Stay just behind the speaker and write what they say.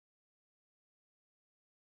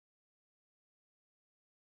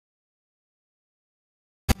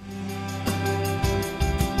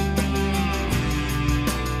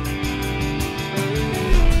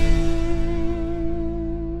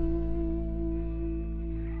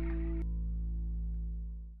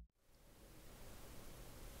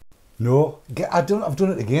No, I've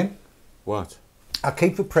done it again. What? I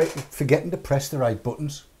keep forgetting to press the right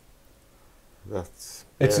buttons. It's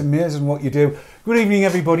yeah. amazing what you do. Good evening,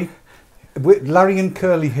 everybody. Larry and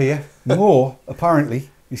Curly here. Mo, apparently,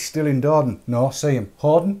 is still in Dorden. No, see him.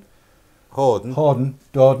 Horden,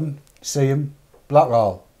 Dorden, see him.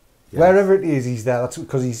 Blackwall. Yes. Wherever it is, he's there. That's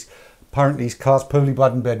because apparently his car's perfectly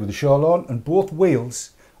bad in bed with the show on and both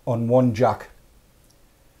wheels on one jack,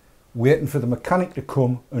 waiting for the mechanic to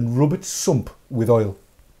come and rub its sump with oil.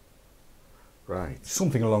 Right.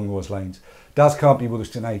 Something along those lines. Daz can't be with us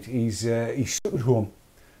tonight. He's stuck at home,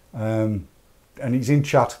 and he's in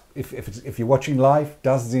chat. If you're watching live,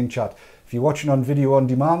 Daz is in chat. If you're watching on video on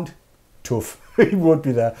demand, tough. He won't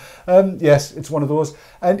be there. Yes, it's one of those.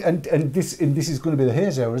 And this is going to be the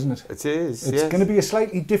Haze hour, isn't it? It is. It's going to be a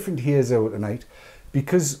slightly different Haze hour tonight,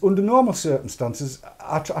 because under normal circumstances,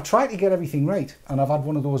 I try to get everything right, and I've had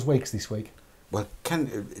one of those weeks this week. Well,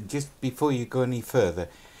 just before you go any further,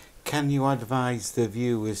 can you advise the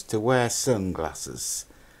viewers to wear sunglasses?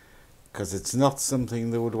 Because it's not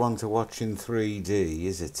something they would want to watch in 3D,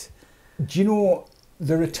 is it? Do you know,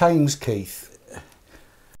 there are times, Keith,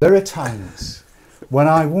 there are times when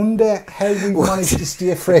I wonder how we managed to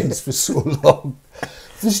stay friends for so long.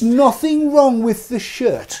 There's nothing wrong with the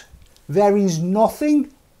shirt. There is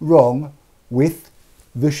nothing wrong with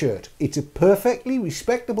the shirt. It's a perfectly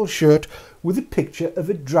respectable shirt with a picture of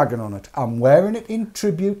a dragon on it. I'm wearing it in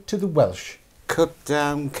tribute to the Welsh. Cut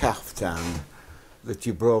down caftan that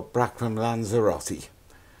you brought back from Lanzarote,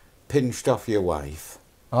 pinched off your wife.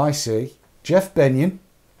 I see. Jeff Benyon,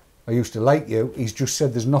 I used to like you, he's just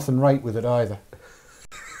said there's nothing right with it either.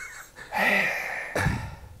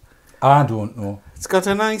 I don't know. It's got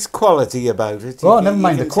a nice quality about it. Oh, never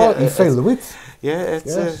mind the quality, feel the width. Yeah,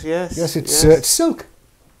 it's yes, it's silk.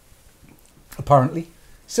 Apparently,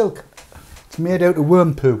 silk. It's made out of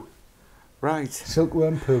worm poo. Right.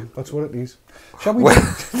 Silkworm poo. That's what it is. Shall we?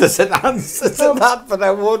 Well, there's an answer to that, but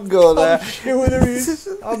I won't go there. I'm sure there is.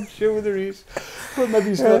 I'm sure there is. Well, maybe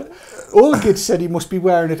he's not. Olgit said he must be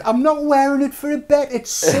wearing it. I'm not wearing it for a bet. It's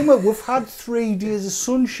summer. We've had 3 days of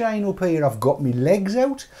sunshine up here. I've got my legs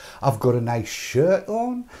out. I've got a nice shirt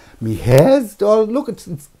on. My hair's... Oh, look, it's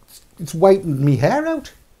whitened my hair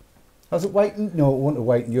out. Has it whitened? No, it won't have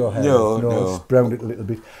whitened your hair. No. It's browned it a little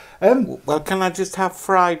bit. Well, can I just have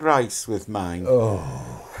fried rice with mine?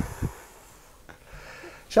 Oh.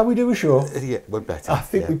 Shall we do a show? Yeah, we're better. I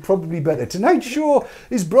think we probably better. Tonight's show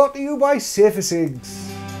is brought to you by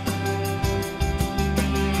e-cigs.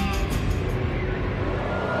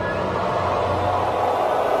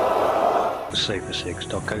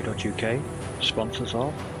 e-cigs.co.uk, sponsors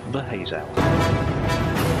of the Haze Hour.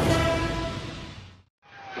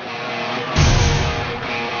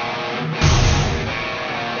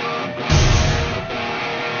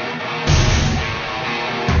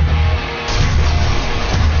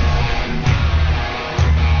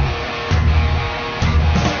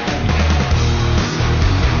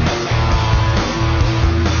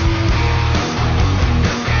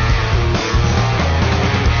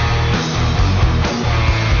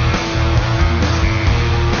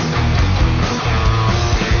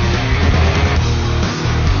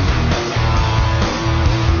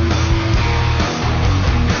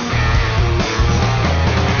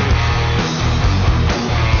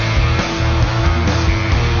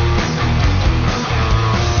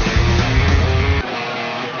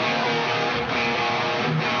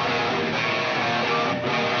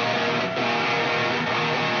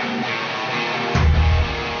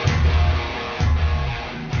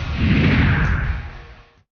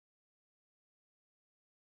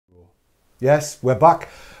 Yes, we're back.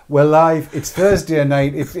 We're live. It's Thursday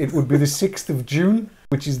night. It would be the 6th of June,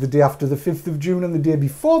 which is the day after the 5th of June and the day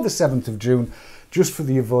before the 7th of June, just for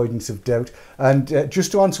the avoidance of doubt. And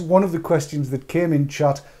just to answer one of the questions that came in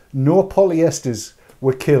chat, no polyesters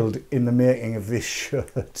were killed in the making of this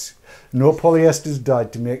shirt. No polyesters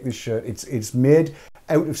died to make this shirt. It's made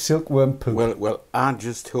out of silkworm poo. Well, I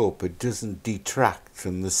just hope it doesn't detract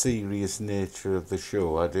from the serious nature of the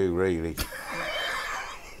show. I do, really.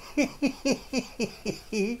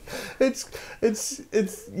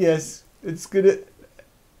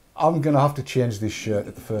 I'm gonna have to change this shirt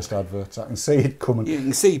at the first advert. I can see it coming. You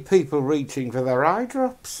can see people reaching for their eye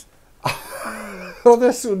drops. Oh,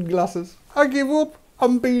 their sunglasses. I give up.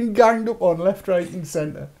 I'm being ganged up on left, right and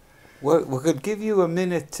centre. Well, we could give you a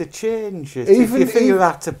minute to change it if you feel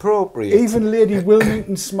that's appropriate. Even Lady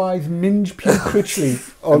Wilmington Smythe Minge Pugh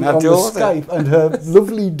Critchley on the daughter. Skype and her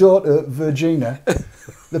lovely daughter Virginia,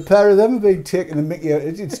 the pair of them have been taking the mickey out.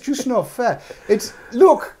 It's just not fair.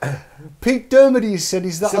 Look, Pete Dermody said,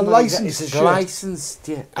 is that a licensed shirt? Licensed,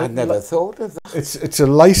 yeah. I never thought of that. It's a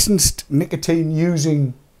licensed nicotine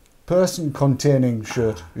using person containing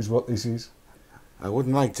shirt is what this is. I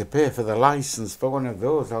wouldn't like to pay for the licence for one of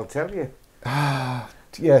those, I'll tell you.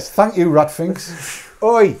 Yes, thank you, Ratfinks.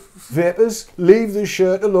 Oi, vapors, leave the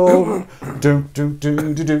shirt alone. Do do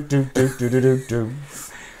do do do do do do do do.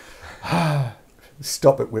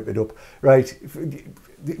 Stop it, whip it up. Right,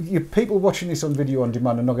 you people watching this on video on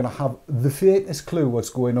demand are not going to have the faintest clue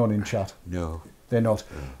what's going on in chat. No. They're not.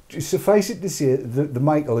 No. Suffice it to say, the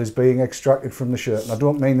Michael is being extracted from the shirt, and I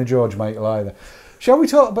don't mean the George Michael either. Shall we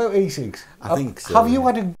talk about e-cigs? I think so. Have you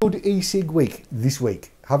had a good e-cig week this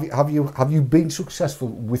week? Have you been successful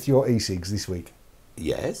with your e-cigs this week?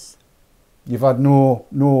 Yes. You've had no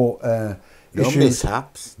issues?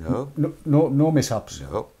 Mishaps. No mishaps.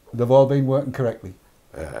 No. They've all been working correctly.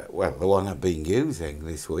 Well, the one I've been using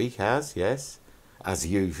this week has, yes, as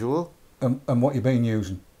usual. And what you've been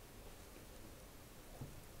using?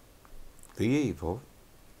 The Evo.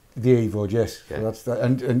 The Evo, yes. Yeah. So that's that.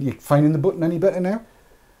 And you finding the button any better now?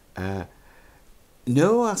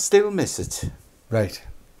 No, I still miss it. Right.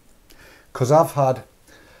 Because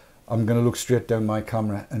I'm going to look straight down my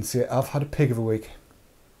camera and say I've had a pig of a week.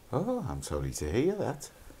 Oh, I'm sorry to hear that.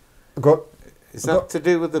 Is that to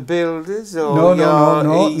do with the builders or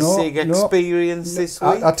your e-cig experience this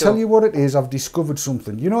week? I'll tell you what it is. I've discovered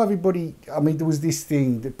something. You know, everybody, I mean, there was this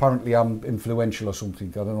thing, that apparently I'm influential or something.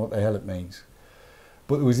 I don't know what the hell it means.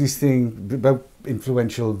 But there was this thing about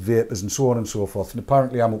influential vapors and so on and so forth. And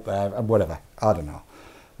apparently I'm up there and whatever. I don't know.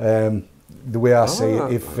 The way I see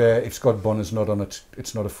it, if Scott Bonner's not on it,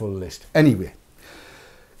 it's not a full list. Anyway,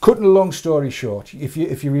 cutting a long story short, if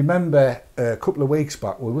you remember a couple of weeks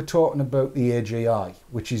back, we were talking about the AGI,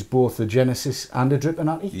 which is both a Genesis and a dripping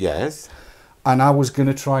atty. Yes. And I was going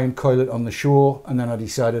to try and coil it on the shore, and then I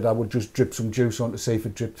decided I would just drip some juice on to see if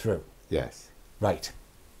it dripped through. Yes. Right.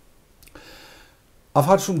 I've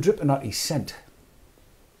had some dripping atties sent.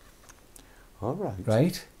 All right.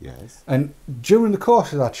 Right? Yes. And during the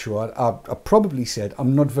course of that show, I probably said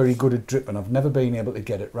I'm not very good at dripping. I've never been able to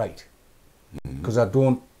get it right. Because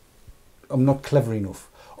I'm not clever enough,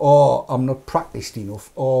 or I'm not practiced enough,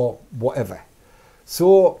 or whatever.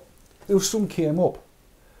 So there was some came up,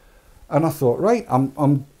 and I thought, right, I'm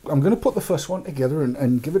going to put the first one together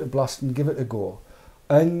and give it a blast and give it a go.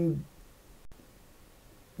 And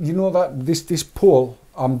you know that this pole,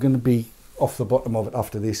 I'm going to be off the bottom of it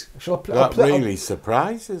after this. Shall I play? That really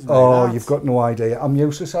surprises me. Oh, that. You've got no idea. I'm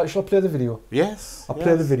useless. Shall I play the video? Yes. I'll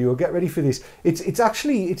play the video. Get ready for this. It's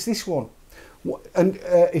this one. And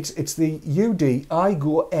it's the UD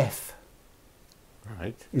IGO F.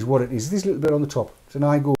 Right. Is what it is. This little bit on the top. It's an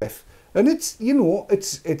IGO F. And it's, you know,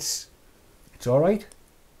 it's all right.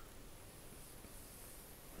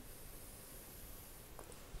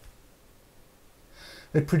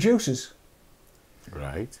 It produces.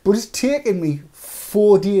 Right. But it's taken me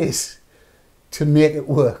 4 days to make it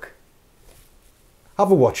work.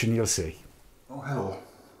 Have a watch and you'll see. Oh, hello.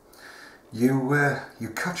 You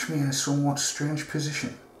catch me in a somewhat strange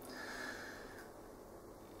position.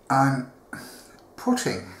 I'm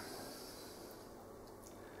putting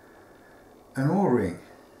an O-ring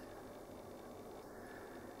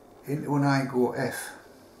into an IGO F.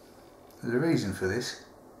 There's a reason for this.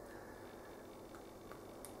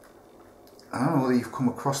 I don't know whether you've come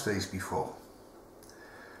across these before,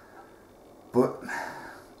 but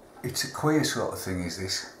it's a queer sort of thing, is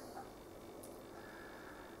this?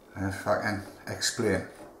 And if I can explain,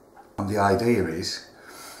 and the idea is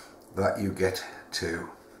that you get to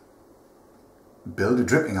build a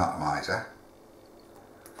dripping atomizer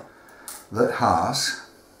that has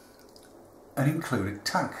an included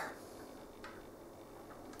tank.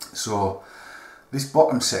 So this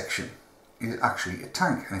bottom section is actually a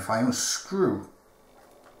tank, and if I unscrew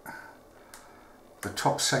the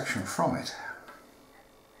top section from it,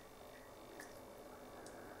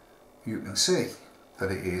 you can see that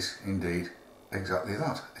it is indeed exactly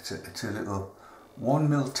that. It's a little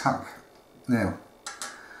 1mm tank. Now,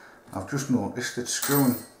 I've just noticed that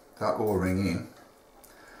screwing that O-ring in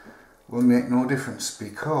will make no difference,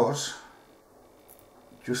 because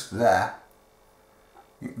just there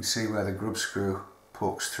you can see where the grub screw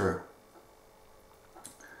pokes through.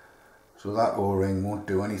 So that O-ring won't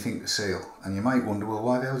do anything to seal. And you might wonder, well,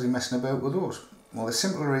 why the hell is he messing about with those? Well, the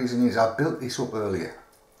simple reason is I built this up earlier.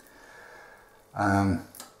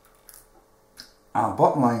 Our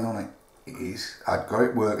bottom line on it is I'd got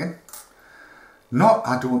it working. Not,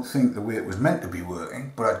 I don't think, the way it was meant to be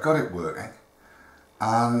working, but I'd got it working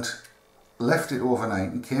and left it overnight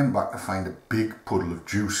and came back to find a big puddle of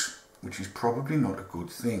juice, which is probably not a good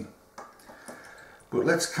thing. But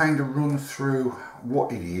let's kind of run through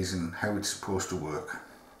what it is and how it's supposed to work.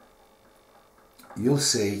 You'll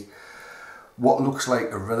see what looks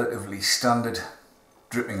like a relatively standard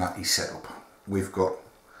dripping atty setup. We've got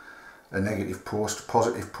a negative post,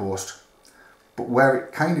 positive post, but where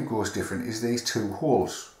it kind of goes different is these two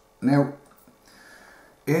holes. Now,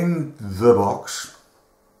 in the box,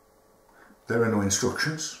 there are no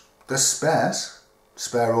instructions. There's spares,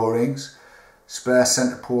 spare O-rings, spare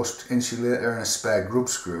centre post insulator and a spare grub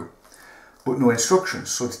screw, but no instructions.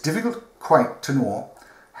 So it's difficult quite to know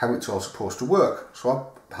how it's all supposed to work.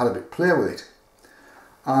 So I've had a bit play with it.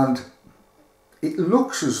 And it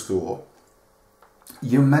looks as though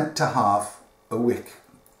you're meant to have a wick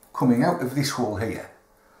coming out of this hole here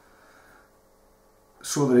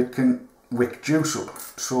so that it can wick juice up.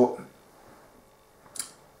 So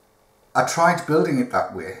I tried building it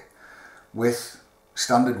that way with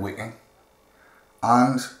standard wicking,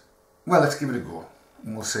 and well, let's give it a go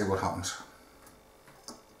and we'll see what happens.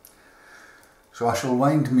 So I shall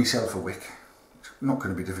wind myself a wick. It's not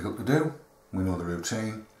going to be difficult to do, we know the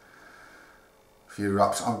routine. A few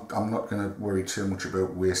wraps. I'm not going to worry too much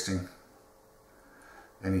about wasting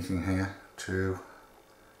anything here. 2,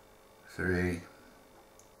 3,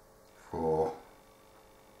 4,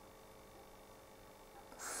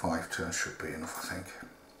 5 turns should be enough, I think.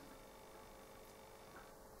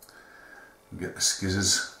 Get the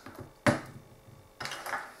skizzers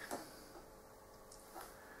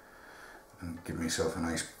and give myself a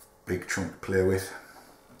nice big chunk to play with.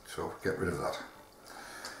 So get rid of that.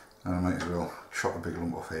 And I might as well chop a big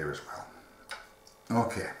lump off here as well.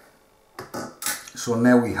 Okay, so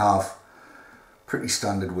now we have pretty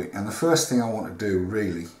standard wick, and the first thing I want to do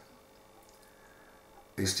really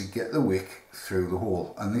is to get the wick through the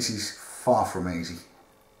hole, and this is far from easy.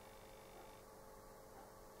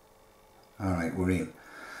 Alright, we're in.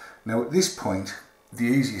 Now at this point, the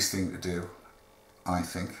easiest thing to do, I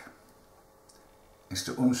think, is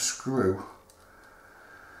to unscrew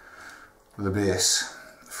the base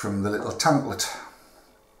from the little tanklet.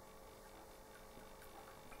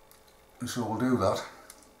 And so we'll do that.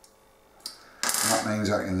 And that means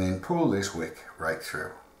I can then pull this wick right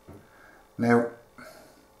through. Now,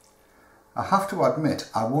 I have to admit,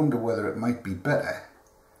 I wonder whether it might be better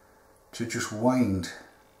to just wind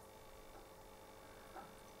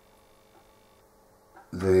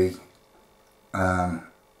the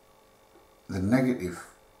negative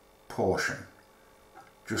portion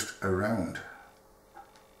just around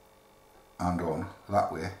and on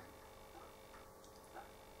that way,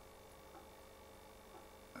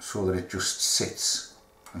 so that it just sits.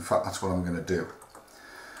 In fact, that's what I'm going to do,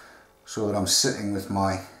 so that I'm sitting with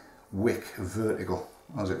my wick vertical,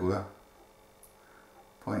 as it were,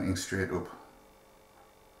 pointing straight up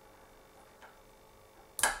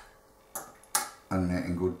and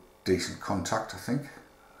making good decent contact, I think.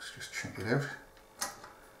 Let's just check it out.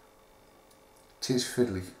 It is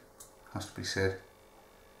fiddly, has to be said.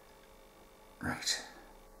 Right.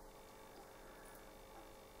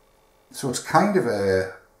 So it's kind of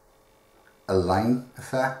a line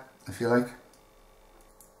affair, if you like.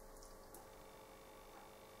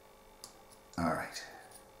 Alright.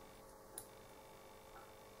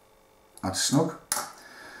 That's snug.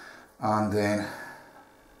 And then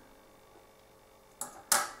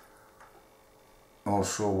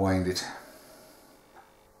also wind it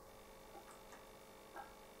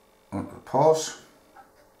onto the paws.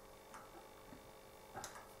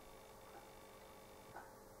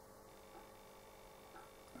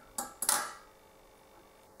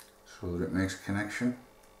 So that it makes a connection,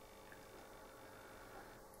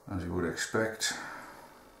 as you would expect.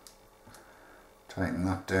 Tighten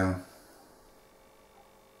that down.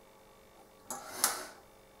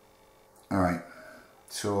 Alright,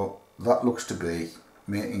 so that looks to be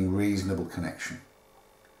making reasonable connection.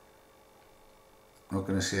 I'm not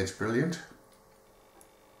going to say it's brilliant,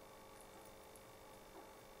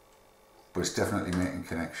 but it's definitely making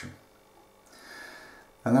connection.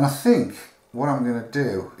 And then I think what I'm going to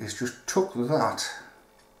do is just tuck that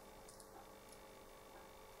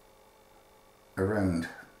around,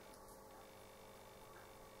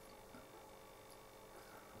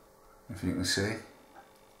 if you can see,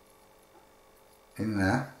 in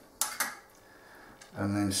there,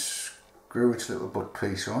 and then screw its little butt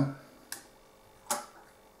piece on.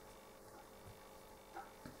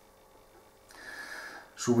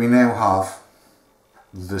 So we now have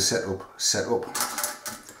the setup.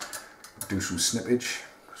 Do some snippage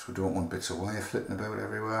because we don't want bits of wire flitting about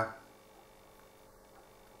everywhere.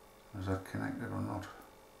 Is that connected or not?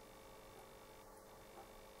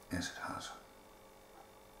 Yes, it has.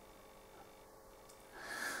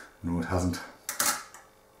 No, it hasn't.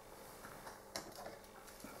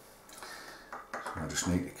 So I just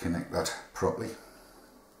need to connect that properly.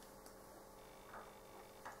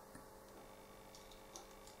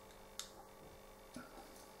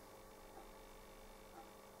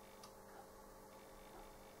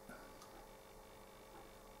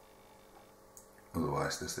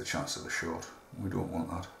 Otherwise there's the chance of a short. We don't want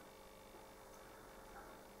that.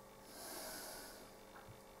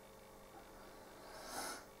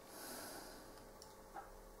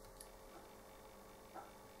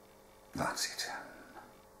 That's it.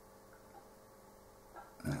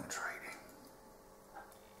 Now it's reading.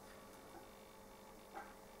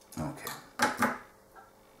 Okay.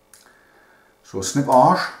 So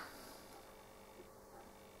snippage.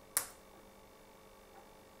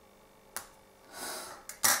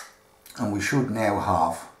 And we should now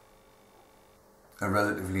have a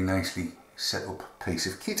relatively nicely set up piece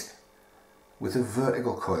of kit with a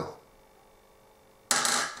vertical coil.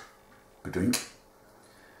 Badoink.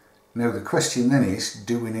 Now the question then is,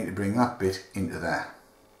 do we need to bring that bit into there?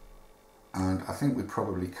 And I think we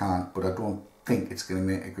probably can't, but I don't think it's going to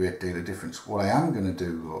make a great deal of difference. What I am going to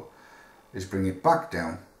do though is bring it back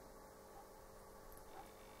down,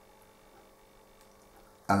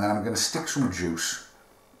 and then I'm going to stick some juice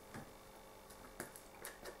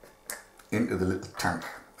into the little tank,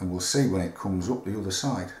 and we'll see when it comes up the other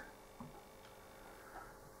side.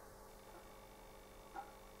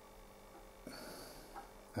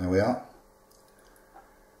 There we are.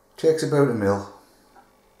 Takes about 1 mil.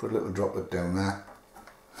 Put a little droplet down there.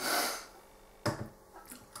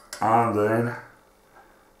 And then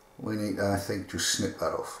we need to, I think, just snip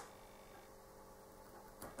that off.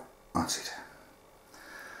 That's it.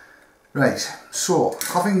 Right, so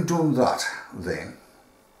having done that then,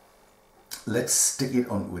 let's stick it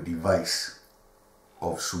onto a device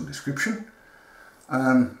of some description.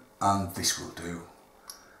 And this will do.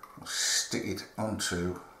 We'll stick it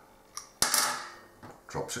onto,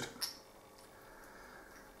 drops it,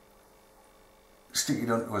 stick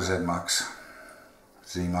it onto a Z-Max,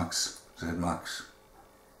 Z-Max, Z-Max,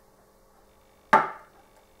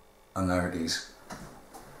 and there it is,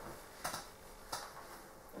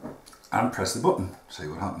 and press the button, see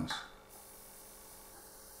what happens.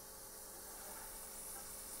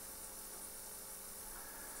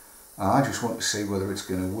 I just want to see whether it's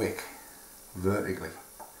going to wick vertically.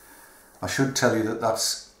 I should tell you that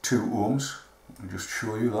that's 2 ohms. I'll just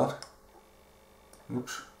show you that.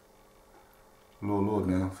 Oops. Low load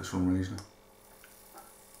now for some reason.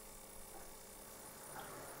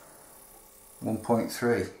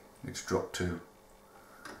 1.3 it's dropped to,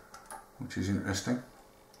 which is interesting.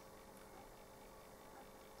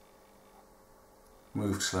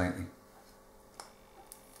 Moved slightly.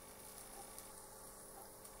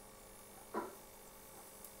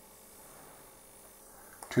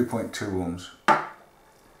 .2 ohms.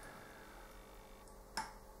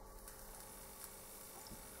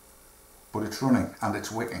 But it's running and it's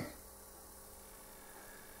wicking.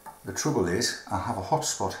 The trouble is, I have a hot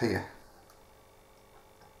spot here.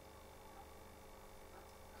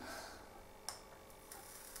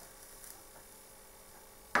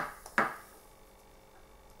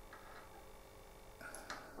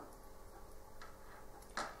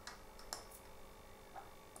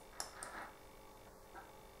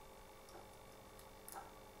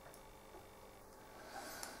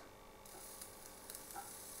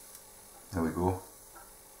 There we go.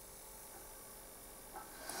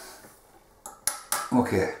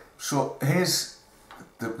 Okay, so here's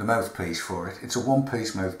the mouthpiece for it. It's a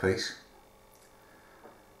 1-piece mouthpiece,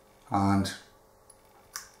 and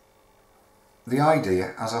the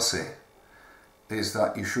idea, as I say, is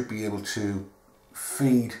that you should be able to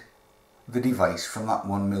feed the device from that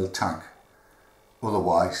 1 mil tank.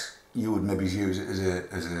 Otherwise, you would maybe use it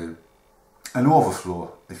as an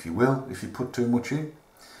overflow, if you will, if you put too much in.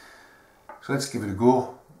 So let's give it a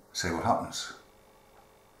go, see what happens.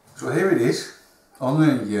 So here it is on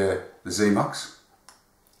the Z-Max.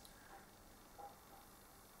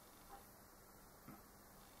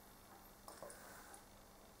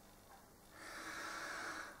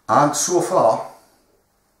 And so far,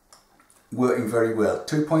 working very well.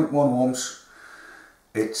 2.1 ohms.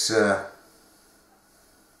 It's a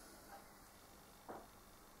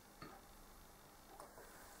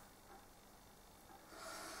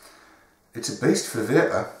beast for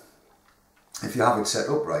vapor. if you have it set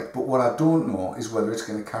up right. But what I don't know is whether it's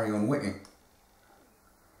going to carry on wicking.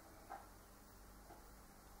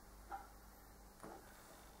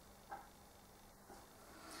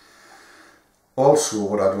 Also,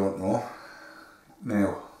 what I don't know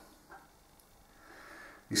now,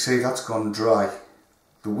 you see that's gone dry.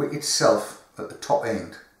 The wick itself at the top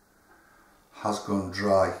end has gone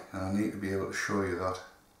dry, and I need to be able to show you that.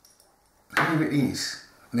 Here it is.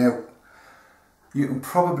 Now, you can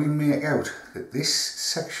probably make out that this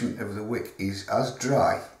section of the wick is as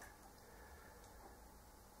dry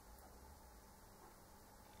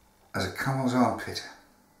as a camel's armpit,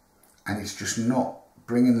 and it's just not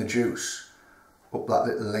bringing the juice up that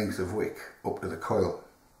little length of wick up to the coil.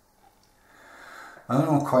 I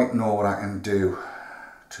don't quite know what I can do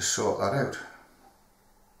to sort that out.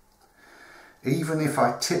 Even if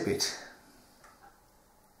I tip it,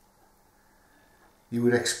 you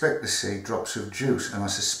would expect to see drops of juice, and I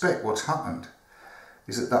suspect what's happened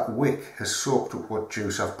is that that wick has soaked up what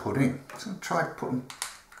juice I've put in. So I'll try putting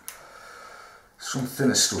some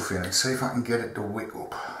thinner stuff in and see if I can get it to wick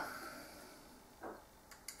up.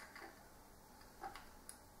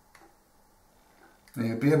 Now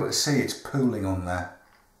you'll be able to see it's pooling on there.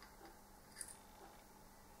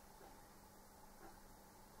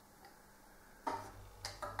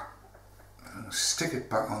 I'll stick it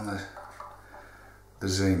back on the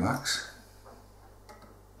Z-Max.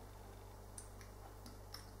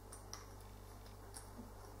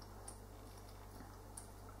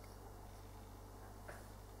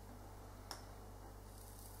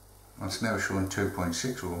 That's now showing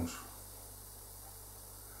 2.6 ohms.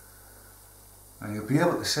 And you'll be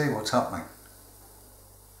able to see what's happening.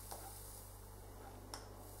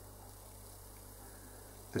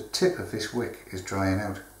 The tip of this wick is drying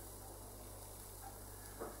out.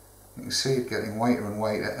 You can see it getting whiter and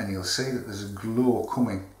whiter, and you'll see that there's a glow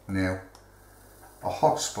coming now. A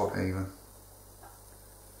hot spot even.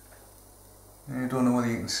 I don't know whether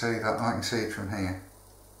you can see that. I can see it from here.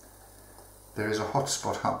 There is a hot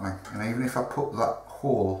spot happening, and even if I put that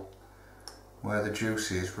hole where the juice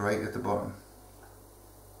is right at the bottom,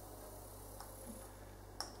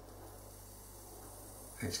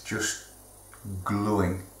 it's just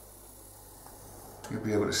glowing. You'll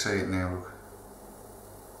be able to see it now, look.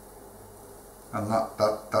 And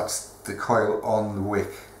that's the coil on the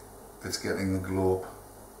wick that's getting the glow up.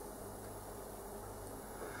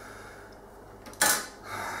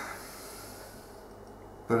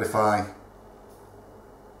 But if I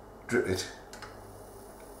drip it,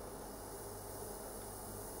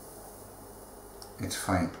 it's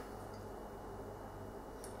fine.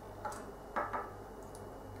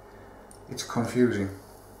 It's confusing,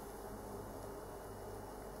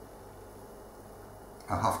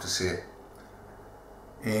 I have to say.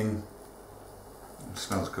 It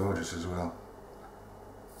smells gorgeous as well.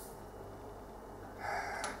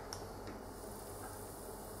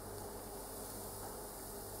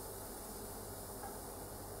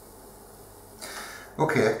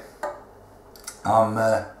 Okay, I'm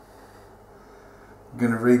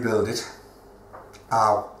going to rebuild it.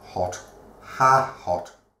 Ow, hot. Ha,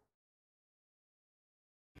 hot.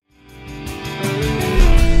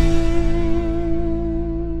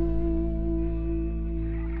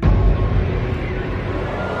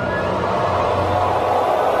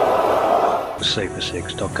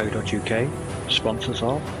 Safercigs.co.uk sponsors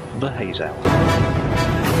of the Haze Hour.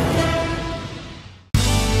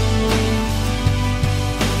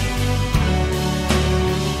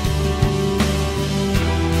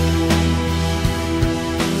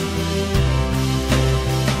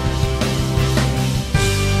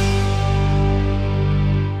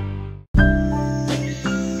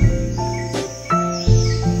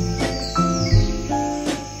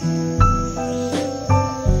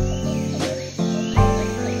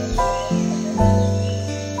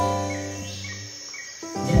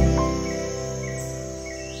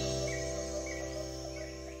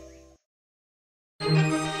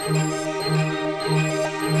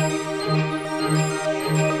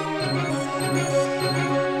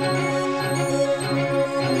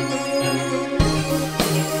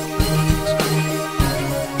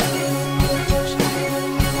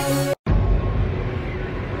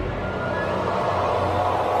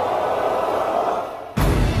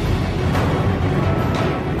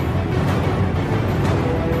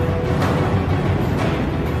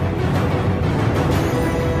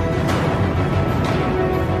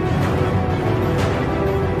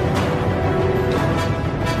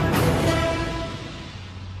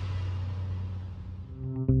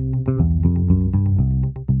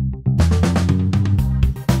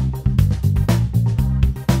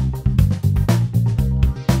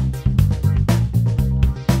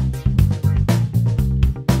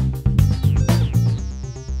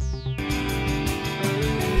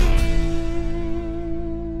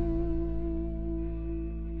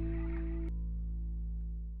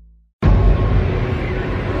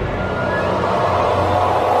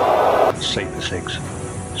 e-cigs,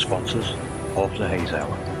 sponsors of the Haze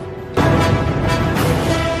Hour.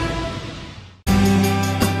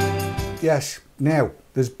 Yes, now,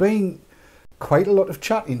 there's been quite a lot of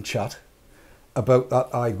chat in chat about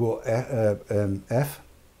that IGO F.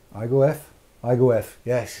 IGO F,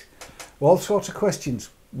 yes. All sorts of questions.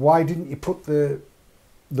 Why didn't you put the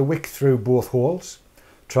wick through both holes?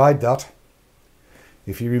 Tried that.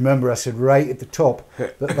 If you remember, I said right at the top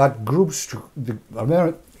that grub screw. Do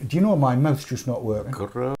you know my mouth's just not working?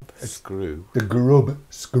 Grub screw. The grub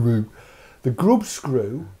screw. The grub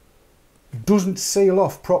screw doesn't seal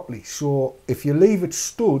off properly. So if you leave it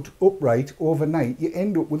stood upright overnight, you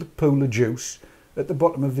end up with a pool of juice at the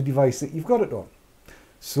bottom of the device that you've got it on.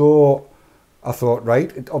 So I thought,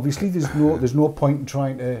 right, obviously there's no point in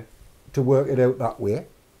trying to work it out that way.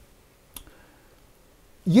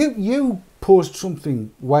 You posed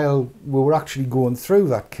something while we were actually going through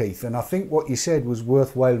that, Keith, and I think what you said was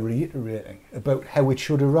worthwhile reiterating about how it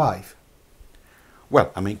should arrive.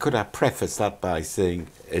 Well, I mean, could I preface that by saying,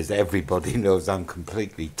 as everybody knows, I'm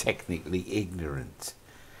completely technically ignorant.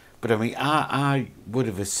 But I mean, I would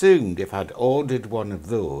have assumed if I'd ordered one of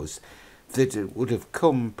those that it would have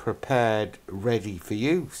come prepared, ready for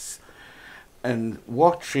use. And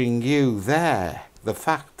watching you there, the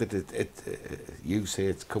fact that you say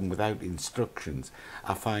it's come without instructions,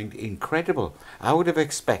 I find incredible. I would have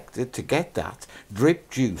expected to get that, drip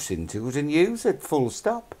juice into it and use it, full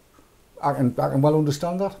stop. I can well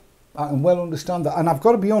understand that. I can well understand that. And I've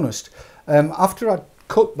got to be honest, after I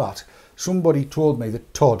cut that, somebody told me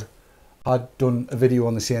that Todd had done a video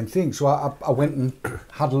on the same thing. So I went and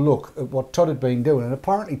had a look at what Todd had been doing, and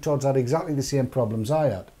apparently Todd's had exactly the same problems I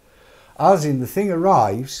had. As in, the thing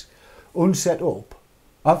arrives unset up,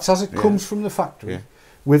 that's as it comes from the factory,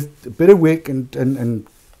 with a bit of wick and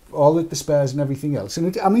all the spares and everything else.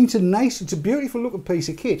 And I mean, it's a beautiful looking piece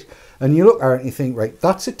of kit. And you look at it and you think, right,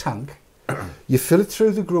 that's a tank. You fill it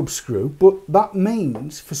through the grub screw, but that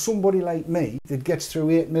means for somebody like me that gets through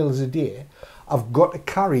 8 mils a day, I've got to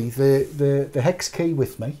carry the hex key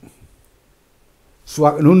with me, so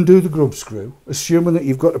I can undo the grub screw, assuming that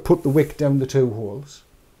you've got to put the wick down the 2 holes,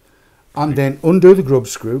 and then undo the grub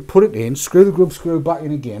screw, put it in, screw the grub screw back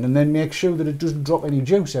in again, and then make sure that it doesn't drop any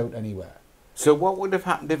juice out anywhere. So what would have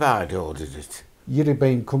happened if I'd ordered it? You'd have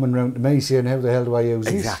been coming round to me saying, how the hell do I use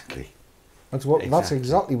this? Exactly. That's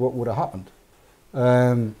exactly what would have happened.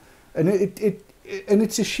 And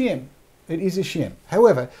it's a shame. It is a shame.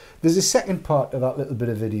 However, there's a second part to that little bit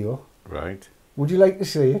of video. Right. Would you like to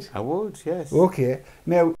see it? I would, yes. Okay.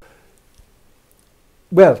 Now,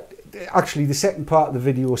 well, actually, the second part of the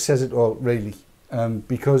video says it all, really,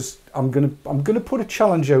 because I'm gonna put a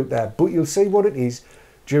challenge out there, but you'll see what it is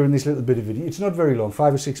during this little bit of video. It's not very long,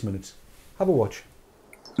 5 or 6 minutes. Have a watch.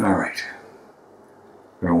 All right.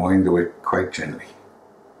 I'm going to wind the wick quite gently.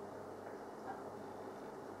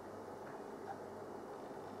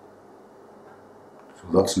 So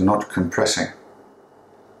that's not compressing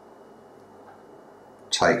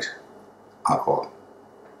tight at all.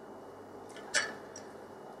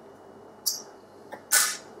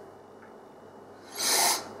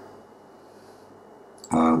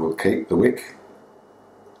 And we'll keep the wick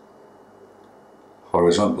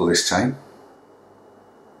horizontal this time.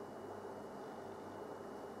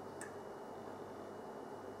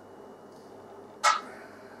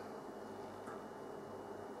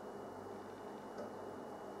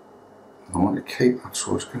 I want to keep that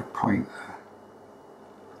so it's going to point there.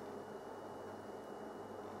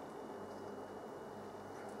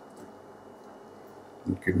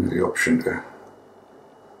 And give me the option to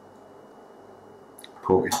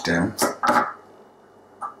poke it down.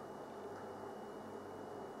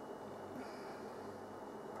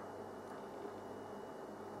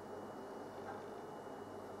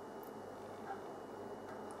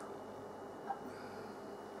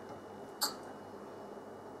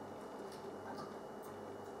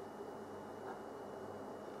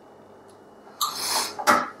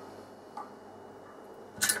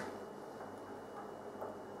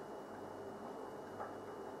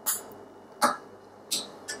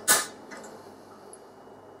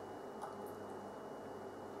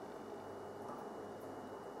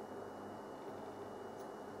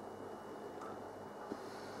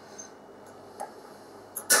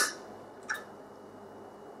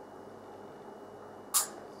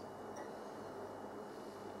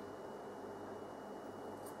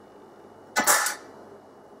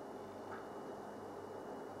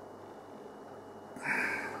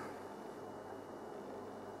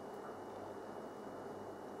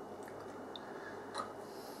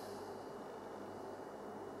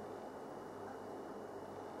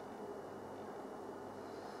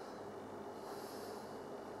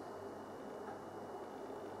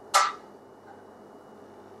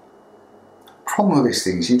 problem with this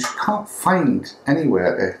thing is you just can't find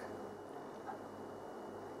anywhere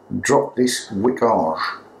to drop this wickarge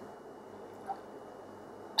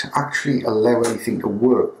to actually allow anything to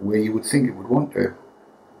work where you would think it would want to.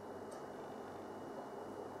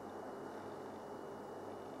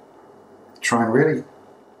 Trying really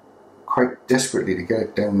quite desperately to get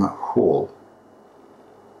it down that hole.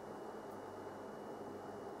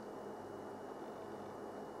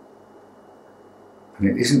 And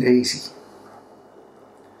it isn't easy.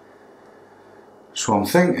 So I'm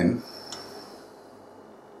thinking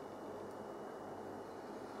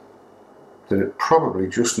that it probably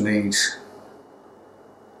just needs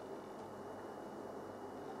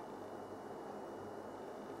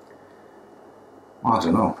I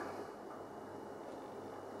don't know.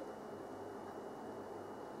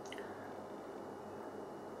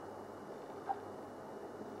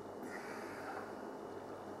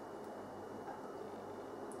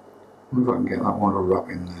 I wonder if I can get that one to wrap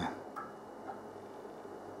in there.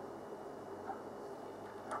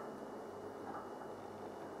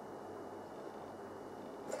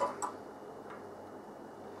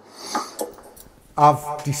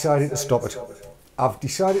 I've decided to stop it. I've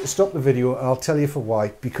decided to stop the video, and I'll tell you for why.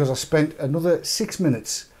 Because I spent another 6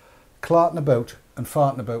 minutes clarting about and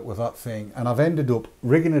farting about with that thing, and I've ended up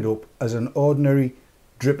rigging it up as an ordinary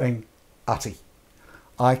dripping atty.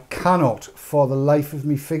 I cannot for the life of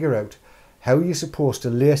me figure out how you're supposed to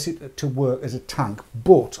lace it to work as a tank,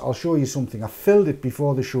 but I'll show you something. I filled it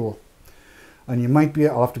before the show, and you might be,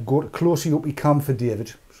 I'll have to go to closey uppy cam for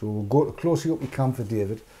David, so we'll go to closey uppy cam for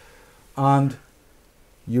David, and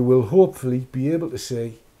you will hopefully be able to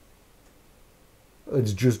see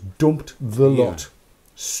it's just dumped the lot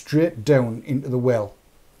straight down into the well,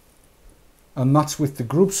 and that's with the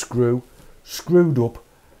grub screw screwed up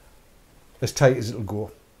as tight as it'll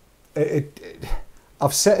go.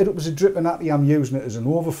 I've set it up as a dripping atty. I'm using it as an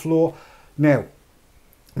overflow. Now,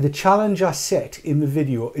 the challenge I set in the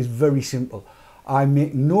video is very simple. I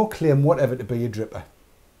make no claim whatever to be a dripper,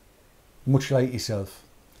 much like yourself.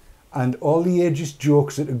 And all the ageist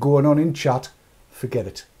jokes that are going on in chat, forget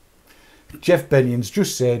it. Jeff Bennions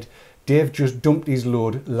just said, Dave just dumped his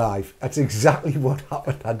load live. That's exactly what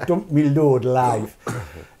happened. I dumped my load live.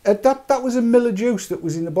 That was a mill of juice that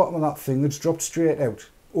was in the bottom of that thing that's dropped straight out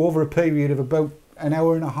over a period of about an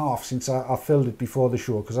hour and a half since I filled it before the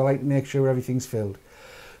show, because I like to make sure everything's filled.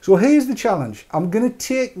 So here's the challenge. I'm going to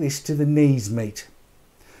take this to the knees meet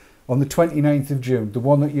on the 29th of June, the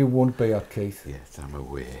one that you won't be at, Keith. Yes, I'm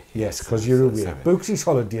aware. Yes, because you're aware. Booksy's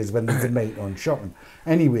holidays when there's a meet on shopping.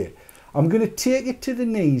 Anyway, I'm going to take it to the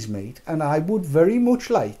knees meet, and I would very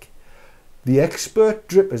much like the expert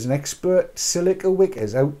drippers and expert silica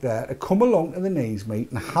wickers out there to come along to the knees meet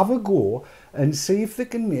and have a go and see if they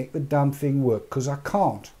can make the damn thing work, because I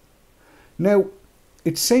can't. Now,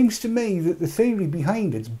 it seems to me that the theory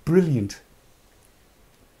behind it's brilliant.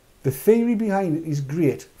 The theory behind it is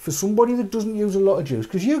great for somebody that doesn't use a lot of juice,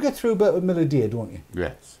 because you get through about a mill a day, don't you?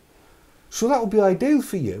 Yes. So that would be ideal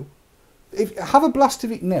for you. Have a blast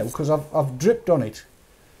of it now, because I've dripped on it,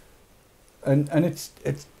 and it's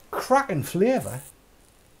cracking flavour,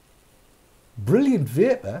 brilliant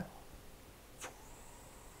vapour.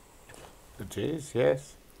 It is,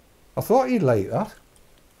 yes. I thought you'd like that.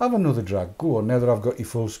 Have another drag. Go on, now that I've got you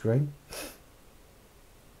full screen.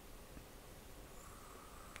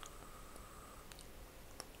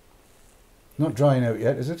 Not drying out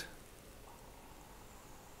yet, is it?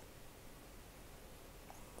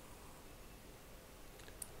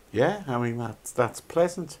 Yeah, I mean that's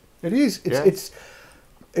pleasant. It is.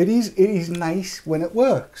 It is nice when it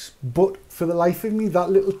works, but for the life of me, that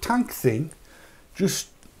little tank thing,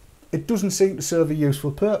 it doesn't seem to serve a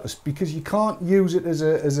useful purpose, because you can't use it as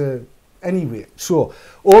a anyway. So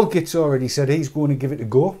Allgit's already said he's going to give it a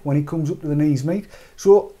go when he comes up to the knees meet.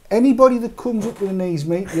 So anybody that comes up to the knees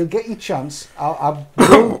meet, you'll get your chance. I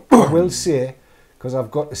will say, because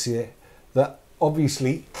I've got to say that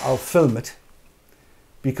obviously I'll film it.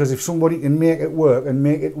 Because if somebody can make it work and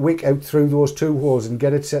make it wick out through those two holes and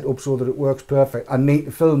get it set up so that it works perfect, I need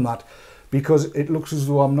to film that, because it looks as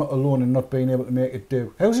though I'm not alone in not being able to make it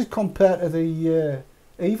do. How's it compared to the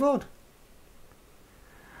EVOD?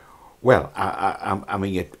 Well, I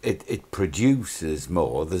mean, it produces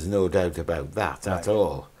more. There's no doubt about that at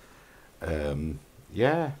all.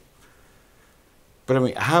 Yeah. But I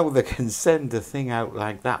mean, how they can send a thing out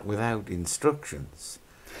like that without instructions?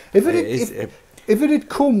 If it had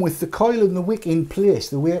come with the coil and the wick in place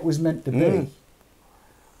the way it was meant to be,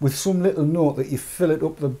 with some little note that you fill it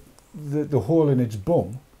up the hole in its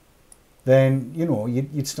bum, then, you know,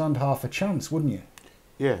 you'd stand half a chance, wouldn't you?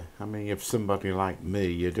 Yeah, I mean, if somebody like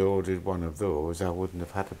me had ordered one of those, I wouldn't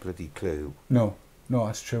have had a bloody clue. No,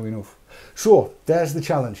 that's true enough. So, there's the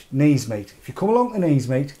challenge. Knees Meet. If you come along to Knees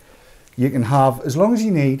Meet, you can have as long as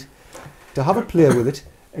you need to have a play with it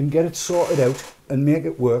and get it sorted out and make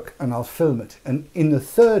it work, and I'll film it. And in the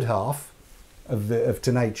third half of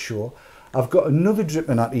tonight's show, I've got another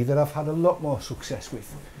dripping atty that I've had a lot more success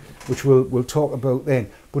with, which we'll talk about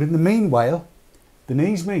then. But in the meanwhile, the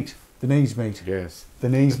Knees Meet. The Knees Meet. Yes. The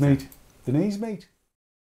Knees Meet. The Knees Meet.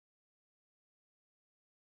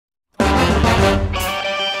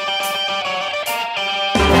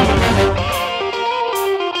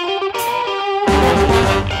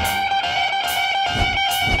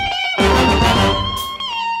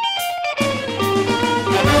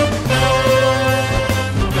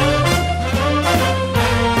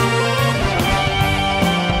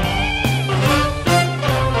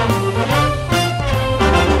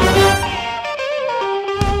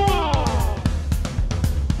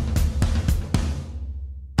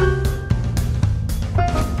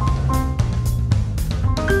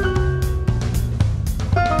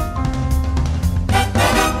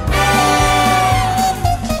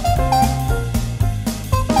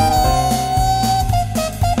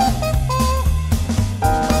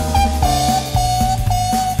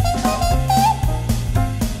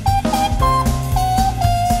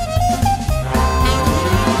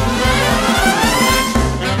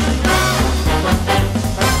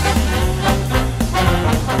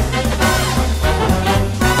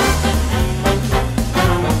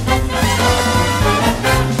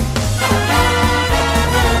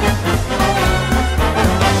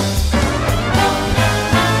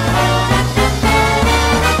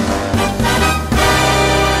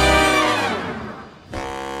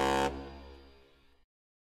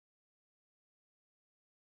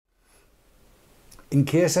 In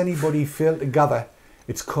case anybody failed to gather,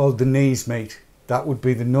 it's called the Knees Meet. That would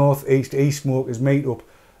be the North East E-Smokers meet up,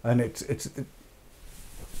 and it's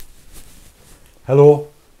hello,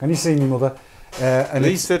 can you see me, mother? And at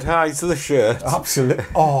least it hides the shirt. Absolutely.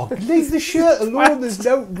 Oh, leave the shirt alone. There's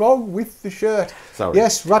no wrong with the shirt. Sorry.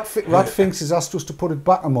 Yes, Radfinks has asked us to put it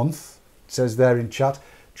back a month. It says there in chat.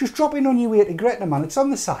 Just drop in on your way to Gretna, man. It's on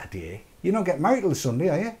the Saturday. You're not getting married till the Sunday,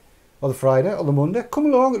 are you? Or the Friday, or the Monday. Come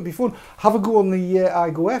along, it'll be fun. Have a go on the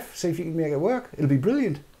IGO F, see if you can make it work. It'll be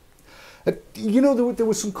brilliant. You know, there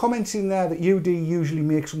was some comments in there that UD usually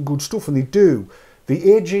make some good stuff, and they do. The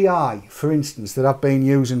AGI, for instance, that I've been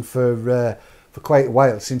using for quite a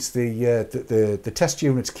while, since the test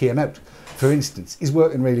units came out, for instance, is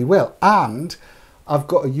working really well. And I've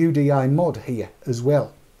got a UDI mod here as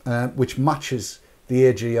well, which matches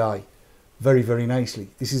the AGI very, very nicely.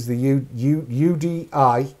 This is the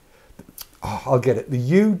UDI. Oh, I'll get it. The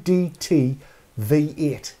UDT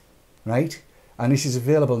V8, right? And this is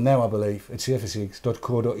available now, I believe, at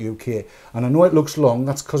e-cigs.co.uk. And I know it looks long.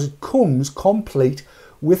 That's because it comes complete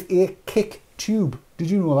with a kick tube. Did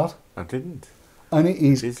you know that? I didn't. And it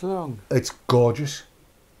is. It's long. It's gorgeous.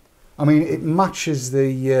 I mean, it matches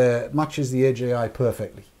the AGI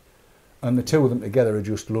perfectly, and the two of them together are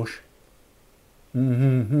just lush.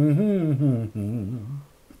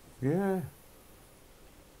 Yeah.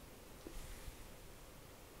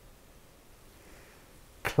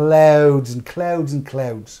 Clouds and clouds and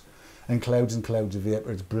clouds and clouds and clouds of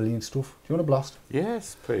vapour. It's brilliant stuff. Do you want a blast?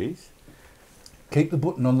 Yes, please. Keep the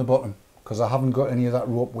button on the bottom, because I haven't got any of that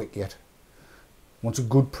rope wick yet. Wants a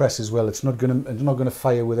good press as well. It's not gonna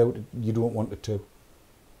fire without it. You don't want it to.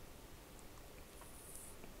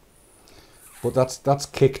 But that's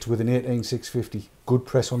kicked with an 18650. Good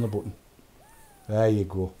press on the button. There you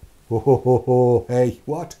go. Oh, ho, ho, ho. Hey,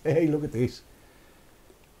 what? Hey, look at this.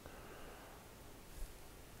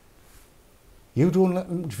 You don't let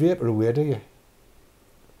much vapour away, do you?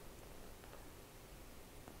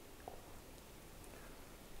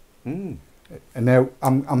 Mm. And now,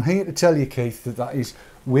 I'm here to tell you, Keith, that is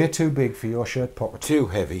way too big for your shirt pocket. Too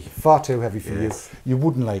heavy. Far too heavy for you. You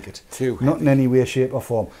wouldn't like it. Too heavy. Not in any way, shape or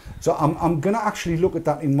form. So I'm going to actually look at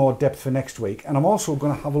that in more depth for next week. And I'm also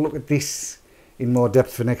going to have a look at this in more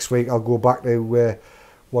depth for next week. I'll go back to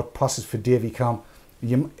what passes for Davy Cam.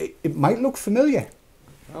 It might look familiar.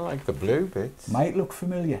 I like the blue bits. Might look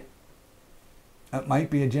familiar. It might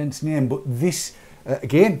be a gent's name, but this,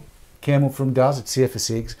 again, came up from Daz at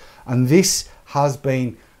e-cigs, and this has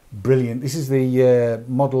been brilliant. This is the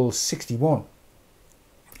model 61,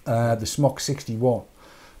 the Smock 61,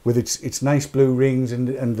 with its nice blue rings and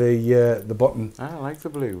the bottom. I like the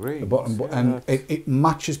blue rings. The bottom, yeah, and it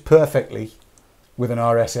matches perfectly with an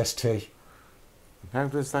RSST. How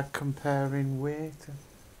does that compare in weight?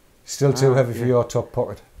 Still too heavy for your top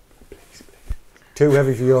pocket. Please. Too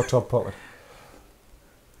heavy for your top pocket.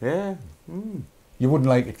 Yeah. You wouldn't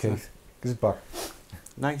like it, Keith. Give it back.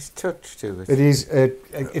 Nice touch to it. It is.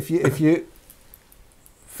 If you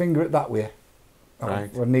finger it that way,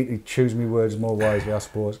 Right. I need to choose my words more wisely, I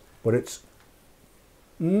suppose. But it's.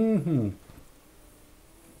 No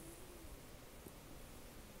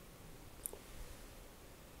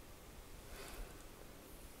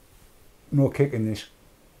kick in this.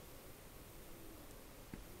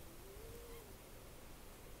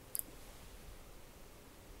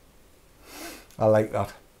 I like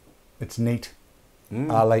that. It's neat.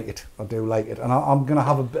 I like it. I do like it. And I'm going to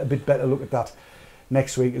have a bit better look at that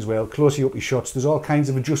next week as well. Closely up your shots. There's all kinds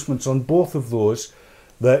of adjustments on both of those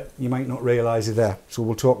that you might not realise are there. So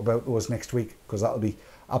we'll talk about those next week, because that'll be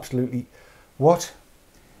absolutely... What?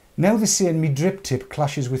 Now they're saying me drip tip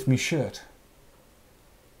clashes with me shirt.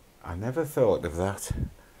 I never thought of that.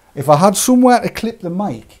 If I had somewhere to clip the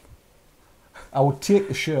mic, I would take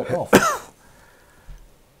the shirt off.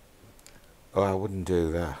 Oh, I wouldn't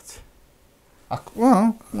do that. I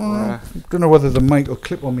don't know whether the mic will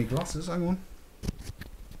clip on me glasses. Hang on.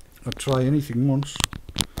 I'll try anything once.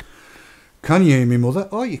 Can you hear me, mother?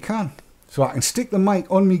 Oh, you can. So I can stick the mic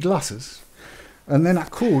on me glasses, and then I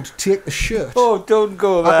could take the shirt. Oh, don't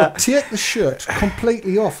go there. I could take the shirt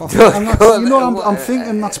completely off. I'm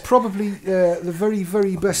thinking that's probably the very,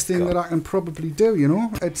 very best thing that I can probably do. You know,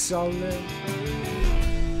 it's.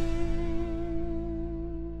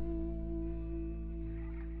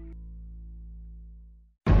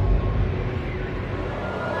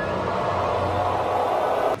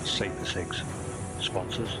 E-cigs,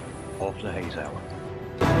 sponsors of the Haze Hour.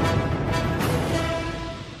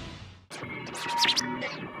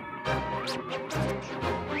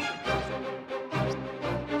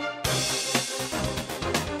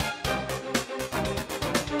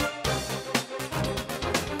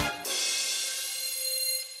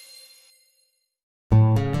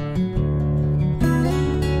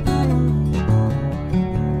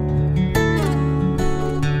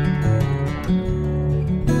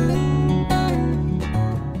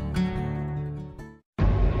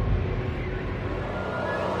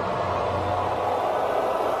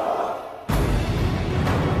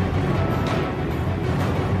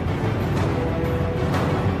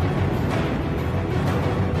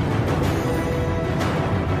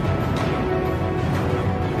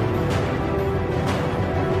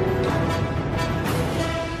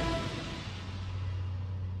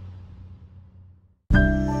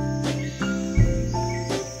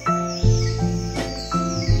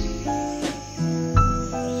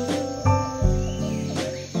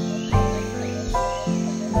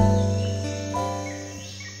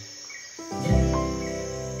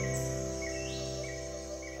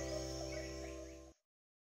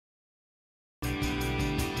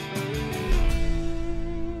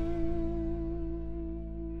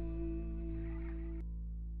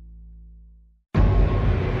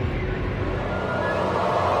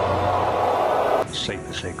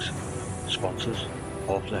 E-cigs, sponsors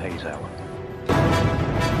of the Haze Hour.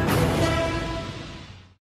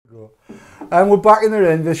 And we're back in the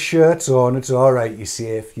ring, the shirt's on, it's alright, you're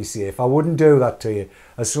safe, you're safe. I wouldn't do that to you.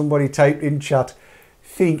 As somebody typed in chat,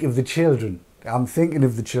 think of the children. I'm thinking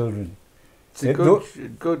of the children. It's a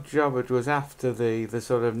good job it was after the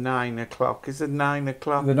sort of 9 o'clock. Is it 9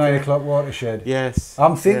 o'clock? The 9 o'clock watershed. Yes.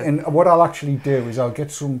 I'm thinking what I'll actually do is I'll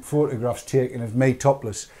get some photographs taken of me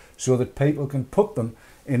topless so that people can put them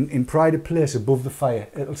in pride of place above the fire.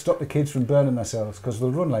 It'll stop the kids from burning themselves, because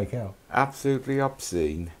they'll run like hell. Absolutely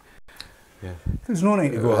obscene. Yeah. There's no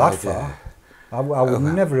need to go that far. I would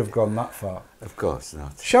never have gone that far. Of course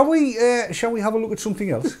not. Shall we have a look at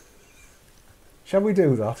something else? Shall we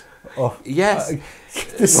do that? Oh, yes.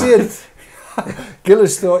 The scene.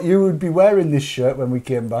 Gillis thought you would be wearing this shirt when we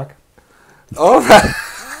came back. All right.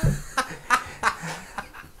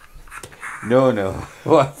 No.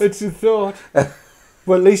 What? It's a thought.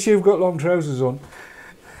 Well, at least you've got long trousers on.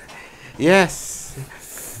 Yes.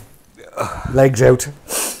 Legs out.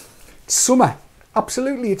 It's summer.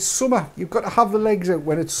 Absolutely, it's summer. You've got to have the legs out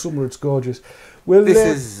when it's summer. It's gorgeous. Well, this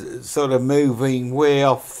is sort of moving way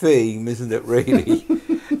off theme, isn't it, really?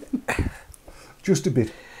 Just a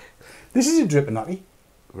bit. This is a drip and natty.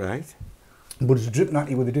 Right. But it's a drip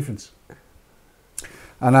natty with a difference.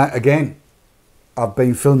 And I've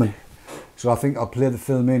been filming. So I think I'll play the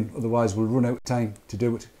film in, otherwise we'll run out of time to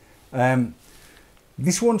do it.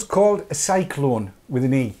 This one's called a Cyclone with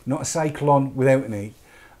an E, not a Cyclone without an E.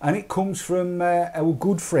 And it comes from our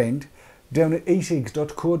good friend down at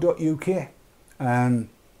e-cigs.co.uk.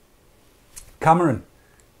 Cameron,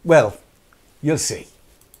 well, you'll see.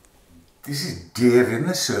 This is Dave in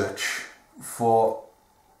the Search for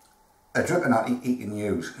a dripping atty he can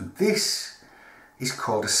use, and this is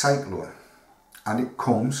called a Cyclone, and it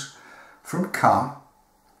comes from Cam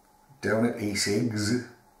down at e-cigs.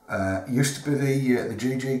 Used to be the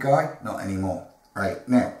GG guy, not anymore. Right,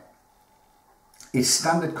 now it's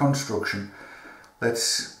standard construction.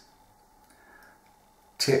 Let's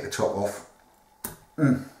take the top off,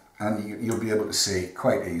 and you'll be able to see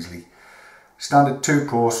quite easily. Standard 2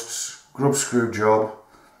 posts, grub screw job,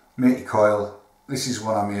 matey coil. This is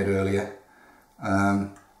one I made earlier.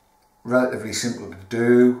 Relatively simple to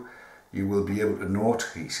do. You will be able to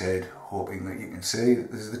note, he said, hoping that you can see,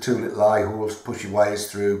 there's the 2 little eye holes, push your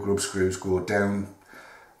wires through, grub screws go down,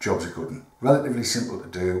 job's a good one. Relatively simple to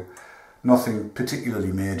do, nothing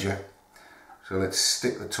particularly major. So let's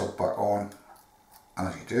stick the top back on,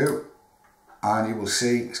 as you do, and you will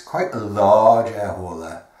see it's quite a large air hole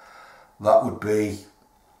there. That would be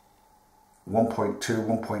 1.2,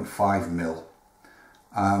 1.5 mil.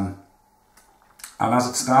 And as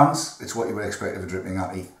it stands, it's what you would expect of a dripping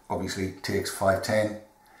atty. Obviously it takes 510.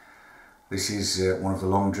 This is one of the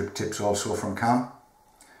long drip tips also from Cam.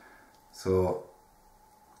 So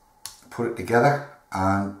put it together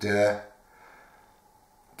and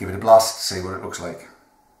give it a blast, see what it looks like.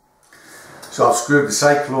 So I've screwed the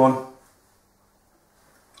Cyclone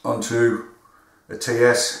onto a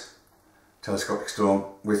TS, telescopic stone,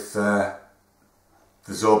 with the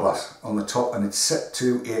Zobat on the top, and it's set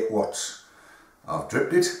to 8 watts. I've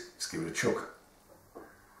dripped it, let's give it a chuck.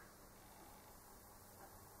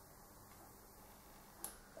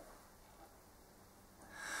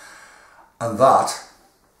 And that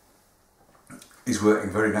is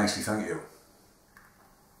working very nicely, thank you.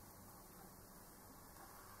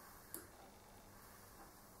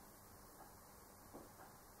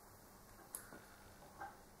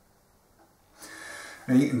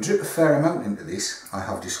 Now you can drip a fair amount into this, I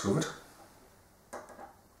have discovered,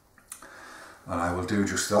 and I will do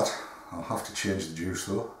just that. I'll have to change the juice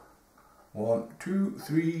though. 1, 2,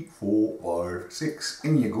 3, 4, 5, 6,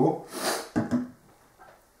 in you go.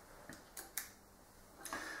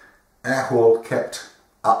 Air hole kept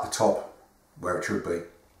at the top where it should be.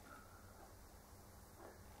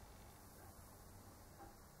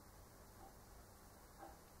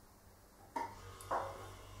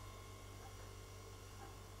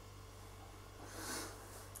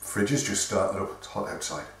 Fridge is just started up, it's hot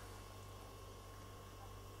outside.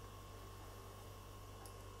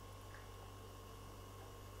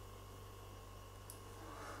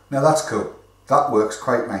 Now that's cool, that works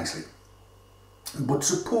quite nicely. But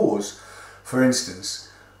suppose, for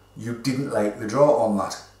instance, you didn't like the draw on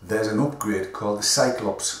that. There's an upgrade called the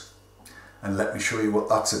Cyclops, and let me show you what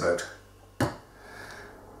that's about.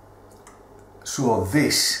 So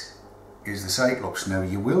this is the Cyclops. Now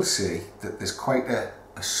you will see that there's quite a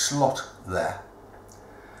slot there,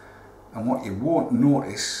 and what you won't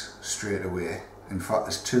notice straight away, in fact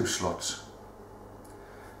there's 2 slots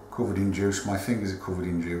covered in juice. My fingers are covered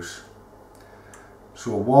in juice.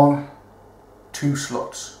 So 1, 2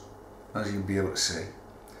 slots, as you'll be able to see.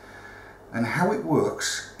 And how it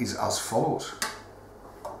works is as follows.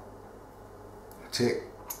 Take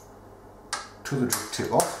the drip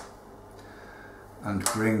tip off and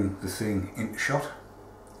bring the thing into shot.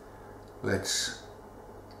 Let's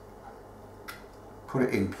put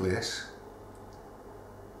it in place,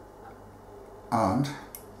 and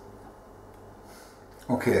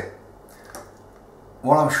okay,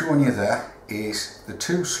 what I'm showing you there is the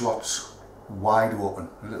 2 slots wide open.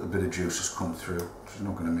 A little bit of juice has come through, which is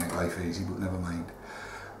not going to make life easy, but never mind.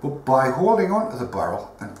 But by holding onto the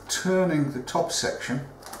barrel and turning the top section,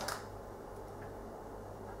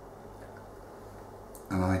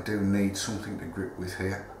 and I do need something to grip with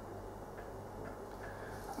here,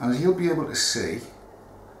 and as you'll be able to see,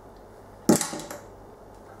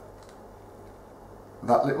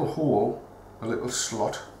 that little hole, the little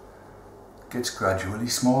slot, gets gradually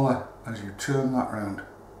smaller as you turn that round.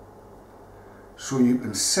 So you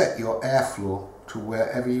can set your airflow to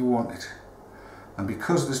wherever you want it. And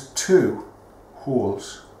because there's 2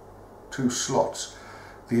 holes, 2 slots,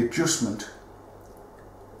 the adjustment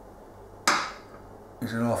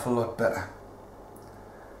is an awful lot better.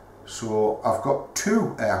 So I've got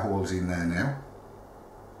 2 air holes in there now,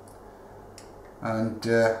 and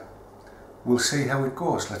we'll see how it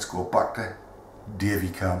goes. Let's go back to Davy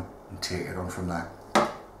Cam and take it on from there.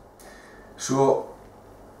 So,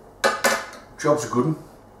 job's a good one.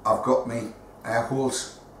 I've got my air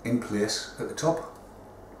holes in place at the top.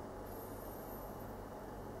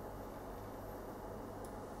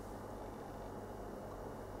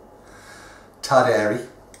 Tad airy.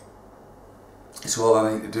 So all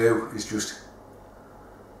I need to do is just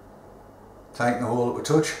Tighten the hole up a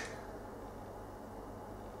touch.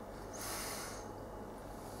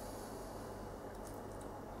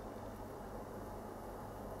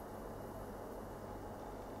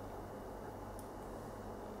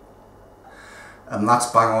 And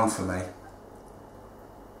that's bang on for me.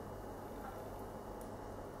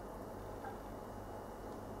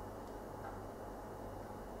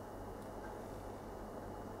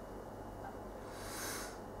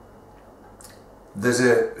 There's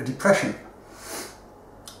a depression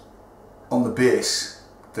on the base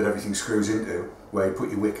that everything screws into, where you put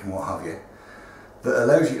your wick and what have you, that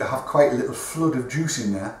allows you to have quite a little flood of juice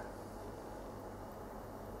in there.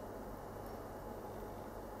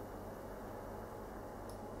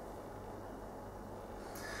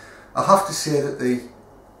 I have to say that the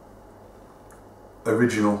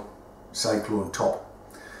original Cyclone top,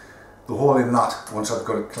 the hole in that, once I've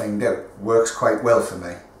got it cleaned out, works quite well for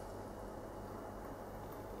me.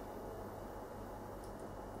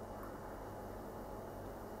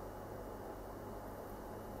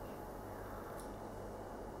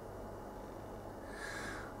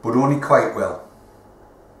 But only quite well.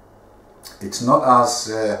 It's not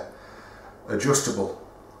as adjustable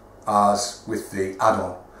as with the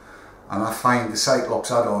add-on, and I find the Cyclops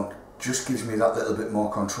add-on just gives me that little bit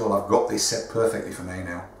more control. I've got this set perfectly for me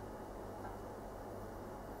now.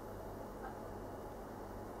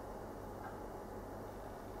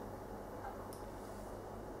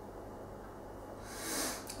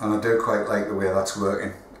 And I do quite like the way that's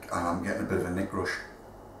working, and I'm getting a bit of a nick rush.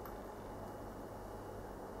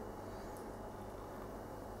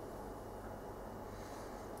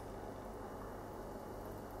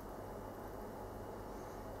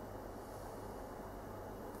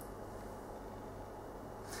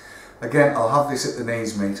 Again, I'll have this at the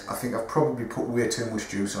knees meet. I think I've probably put way too much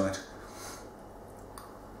juice on it.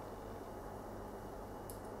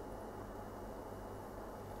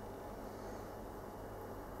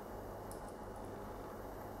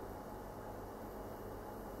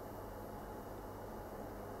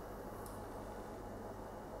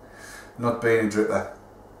 Not being a dripper.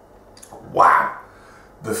 Wow!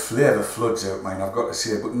 The flavour floods out, mine, I've got to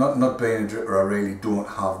say, but not being a dripper, I really don't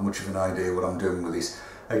have much of an idea what I'm doing with this.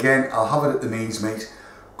 Again, I'll have it at the knees, mate.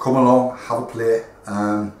 Come along, have a play.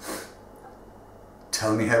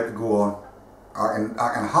 Tell me how to go on.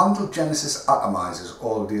 I can handle Genesis atomizers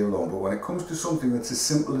all day long, but when it comes to something that's as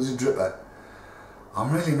simple as a dripper,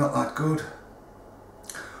 I'm really not that good.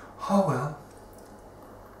 Oh well.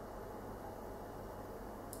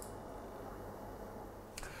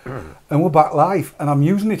 And we're back live, and I'm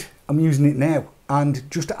using it now. And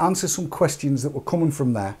just to answer some questions that were coming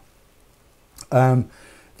from there,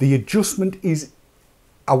 the adjustment is,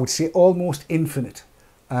 I would say, almost infinite.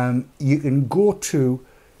 You can go to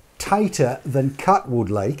tighter than cat would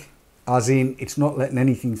like, as in it's not letting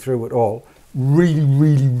anything through at all, really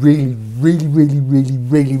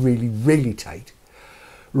tight,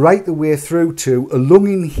 right the way through to a lung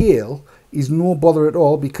inhale is no bother at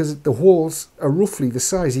all, because the holes are roughly the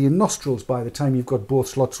size of your nostrils by the time you've got both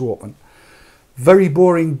slots open. Very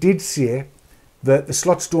Boring did say that the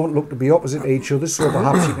slots don't look to be opposite each other, so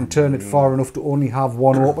perhaps you can turn it far enough to only have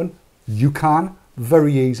one open. You can,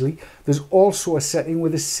 very easily. There's also a setting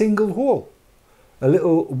with a single hole, a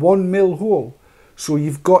little 1mm hole, so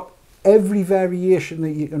you've got every variation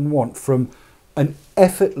that you can want, from an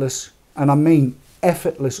effortless, and I mean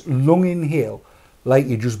effortless, lung inhale, like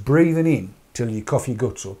you're just breathing in till you cough your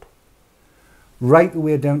guts up, right the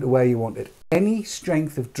way down to where you want it. Any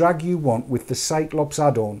strength of drag you want with the Cyclops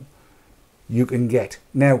add-on, you can get.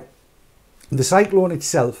 Now, the Cyclone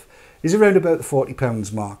itself is around about the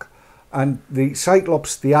 £40 mark, and the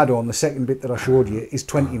Cyclops, the add-on, the second bit that I showed you, is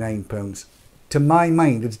 £29. To my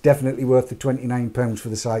mind, it's definitely worth the £29 for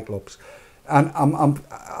the Cyclops. And I'm,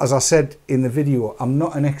 as I said in the video, I'm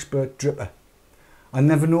not an expert dripper. I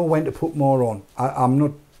never know when to put more on. I'm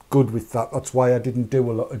not good with that. That's why I didn't do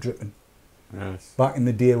a lot of dripping. Yes. Back in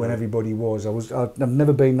the day when everybody was. I've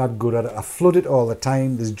never been that good at it. I flood it all the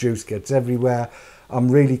time. There's juice gets everywhere. I'm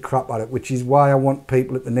really crap at it, which is why I want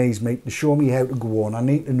people at the knees meet to show me how to go on. I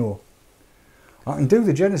need to know. I can do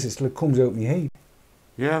the Genesis till it comes out my head.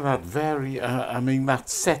 Yeah, that I mean, that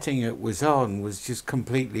setting it was on was just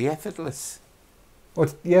completely effortless. Well,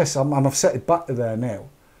 yes, I've set it back to there now.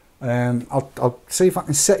 I'll see if I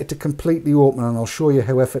can set it to completely open, and I'll show you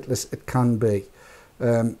how effortless it can be.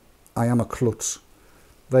 I am a klutz.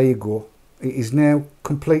 There you go. It is now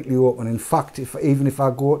completely open. In fact, even if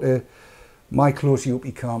I go to my closey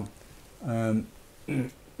uppy cam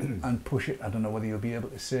and push it, I don't know whether you'll be able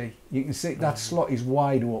to see. You can see that slot is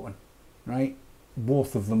wide open, right?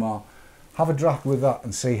 Both of them are. Have a draft with that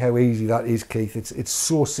and see how easy that is, Keith. It's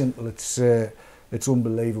so simple. It's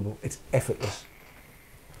unbelievable. It's effortless.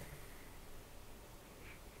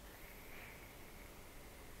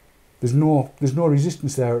 There's no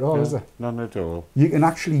resistance there at all, is there? None at all. You can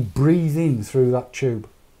actually breathe in through that tube.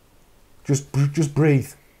 Just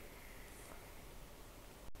breathe.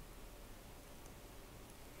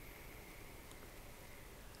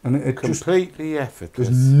 And it completely effortless.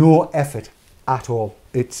 There's no effort at all.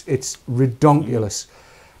 It's redonkulous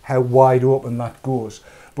how wide open that goes.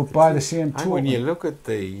 But by the same token, when you look at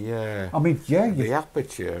the the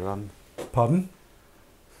aperture on. Pardon?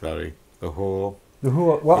 Sorry, the hole. The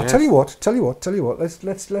hole. Well, yes. Tell you what.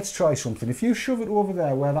 Let's try something. If you shove it over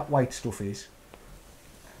there where that white stuff is,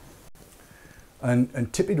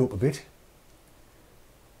 and tip it up a bit.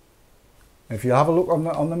 If you have a look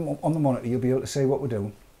on the monitor, you'll be able to see what we're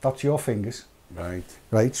doing. That's your fingers. Right.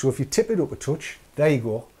 Right. So if you tip it up a touch, there you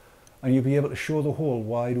go, and you'll be able to show the hole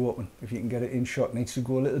wide open. If you can get it in shot, it needs to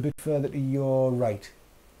go a little bit further to your right.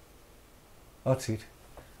 That's it.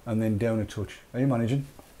 And then down a touch. Are you managing?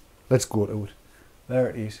 Let's go to it. There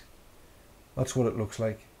it is. That's what it looks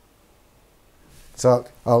like. So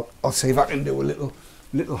I'll see if I can do a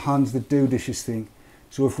little hands that do dishes thing.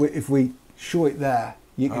 So if we show it there,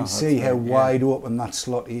 you can see how wide open that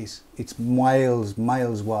slot is. It's miles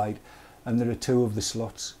wide, and there are 2 of the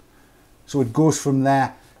slots. So it goes from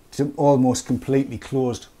there to almost completely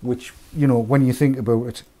closed, which, you know, when you think about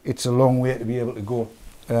it, it's a long way to be able to go.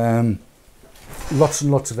 Lots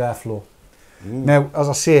and lots of airflow. Now, as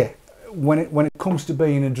I say, when it comes to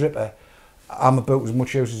being a dripper, I'm about as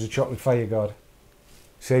much use as a chocolate fireguard.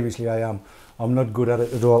 Seriously, I am. I'm not good at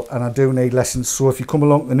it at all, and I do need lessons. So if you come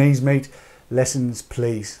along the knees, mate, lessons,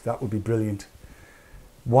 please. That would be brilliant.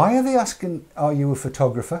 Why are they asking, are you a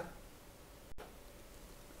photographer?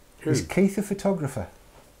 Who? Is Keith a photographer?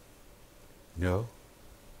 No.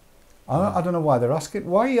 I don't know why they're asking.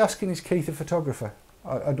 Why are you asking, is Keith a photographer?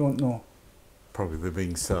 I don't know. Probably they're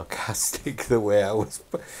being sarcastic the way I was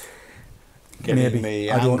getting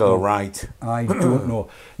the I angle right. I don't know.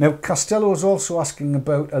 Now, Castello's also asking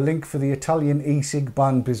about a link for the Italian e-cig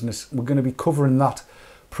band business. We're going to be covering that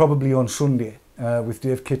probably on Sunday with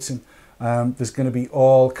Dave Kitson. There's going to be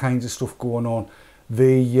all kinds of stuff going on.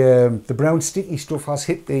 The brown sticky stuff has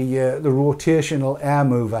hit the rotational air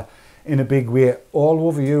mover in a big way. All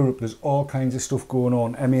over Europe, there's all kinds of stuff going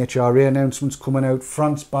on. MHRA announcements coming out,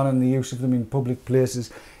 France banning the use of them in public places,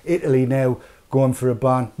 Italy now going for a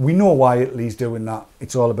ban. We know why Italy's doing that.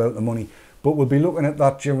 It's all about the money. But we'll be looking at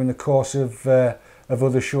that during the course of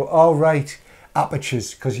other shows. Oh, right,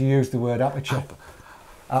 apertures, because you used the word aperture.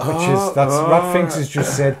 Apertures, that's Rat Finks has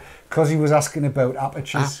just said, because he was asking about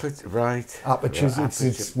apertures. Right. Apertures,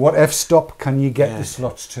 it's what f-stop can you get the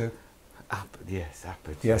slots to? Yes,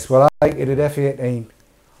 apertures. Yes, well, I like it at f18.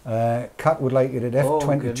 Kat would like it at f22.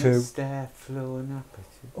 Organist airflow and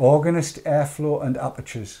apertures. Organist airflow and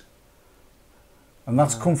apertures. And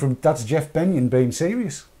that's come from, that's Jeff Benyon being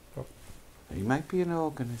serious. He might be an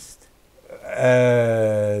organist.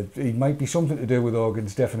 He might be something to do with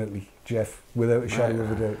organs, definitely, Jeff, without a shadow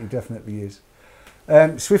of a doubt. He definitely is.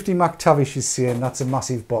 Swifty McTavish is saying that's a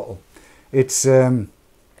massive bottle. It's,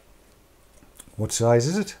 what size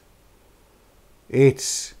is it?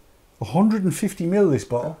 It's 150ml, this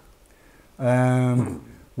bottle.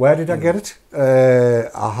 Where did I get it?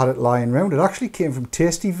 I had it lying around. It actually came from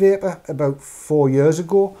Tasty Vapor about 4 years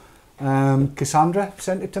ago. Cassandra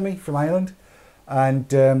sent it to me from Ireland.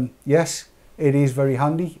 And yes, it is very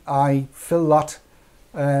handy. I fill that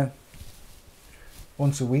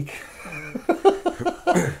once a week.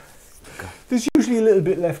 There's usually a little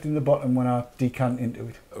bit left in the bottom when I decant into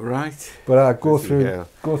it. Right. But I go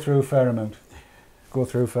through a fair amount.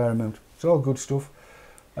 It's all good stuff.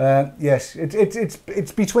 Yes,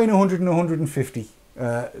 it's between 100 and 150.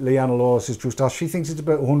 Leanna Laws has just asked. She thinks it's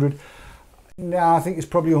about 100. No, I think it's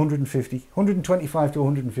probably 150. 125 to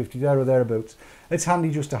 150, there or thereabouts. It's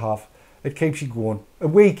handy just to have. It keeps you going. A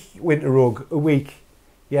week, Winter Rug, a week.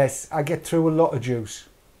 Yes, I get through a lot of juice.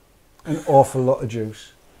 An awful lot of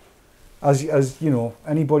juice. As you know,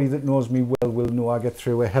 anybody that knows me well will know I get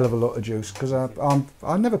through a hell of a lot of juice because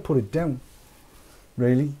I never put it down,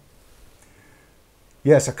 really.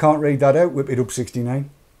 Yes, I can't read that out, Whip It Up 69.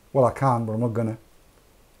 Well, I can, but I'm not gonna.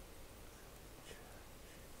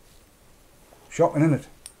 Shocking, isn't it?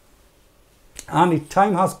 And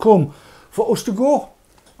time has come for us to go.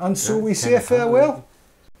 And so we say farewell.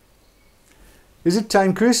 Is it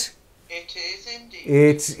time, Chris? It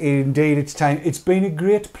is indeed. It's time. It's been a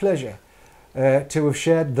great pleasure to have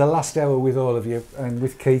shared the last hour with all of you and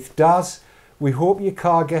with Keith. Daz, we hope your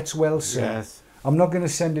car gets well soon. Yes. I'm not going to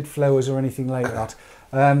send it flowers or anything like that.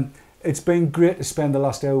 It's been great to spend the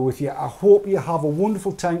last hour with you. I hope you have a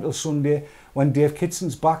wonderful time till Sunday when Dave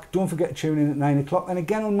Kitson's back. Don't forget to tune in at 9 o'clock. And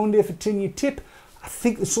again on Monday for Tin Your Tip. I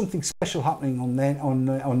think there's something special happening on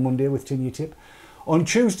Monday with Tin Your Tip. On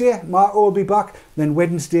Tuesday, Marco will be back. Then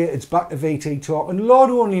Wednesday, it's back to VT Talk. And Lord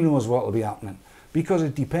only knows what will be happening, because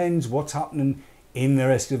it depends what's happening in the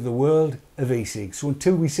rest of the world of e-cigs. So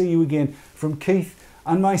until we see you again, from Keith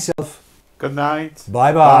and myself, good night.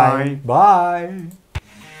 Bye-bye. Bye. Bye.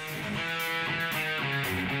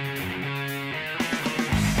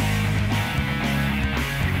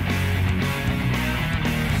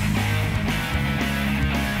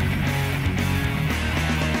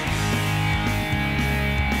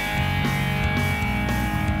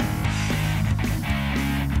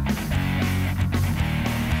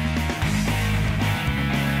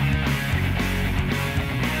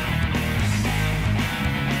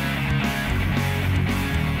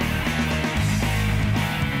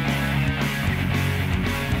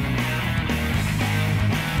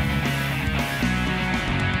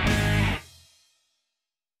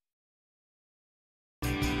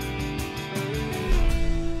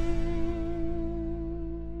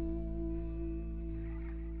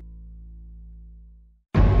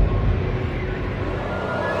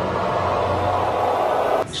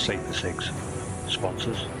 e-cigs,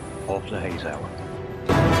 sponsors of the Haze Hour.